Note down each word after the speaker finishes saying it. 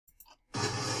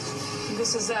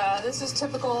This is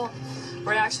typical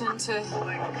reaction to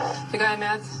the guy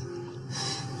Meth.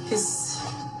 He's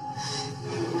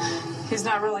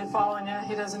not really following you.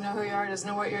 He doesn't know who you are. He doesn't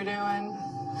know what you're doing.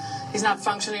 He's not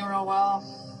functioning real well.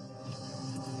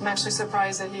 I'm actually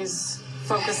surprised that he's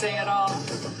focusing at all.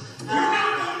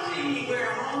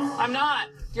 I'm not.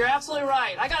 You're absolutely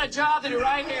right. I got a job to do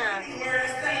right here.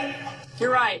 You're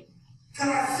right.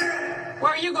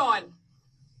 Where are you going?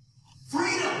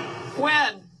 Freedom.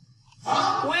 When?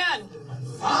 Huh? When?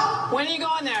 Huh? When are you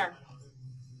going there?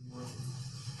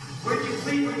 Where'd you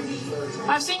clean your teeth?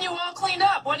 I've seen you all cleaned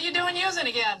up. What are you doing using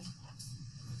again?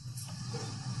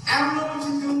 I don't know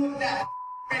what you're doing with that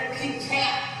pink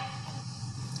cat.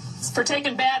 It's for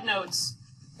taking bad notes.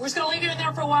 We're just going to leave you in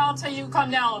there for a while until you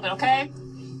calm down a little bit, okay?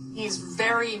 He's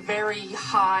very, very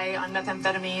high on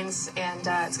methamphetamines, and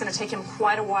it's going to take him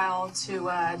quite a while to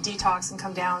detox and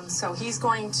come down. So he's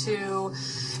going to,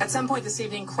 at some point this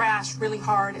evening, crash really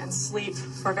hard and sleep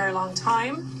for a very long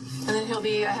time, and then he'll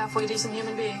be a halfway decent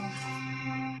human being.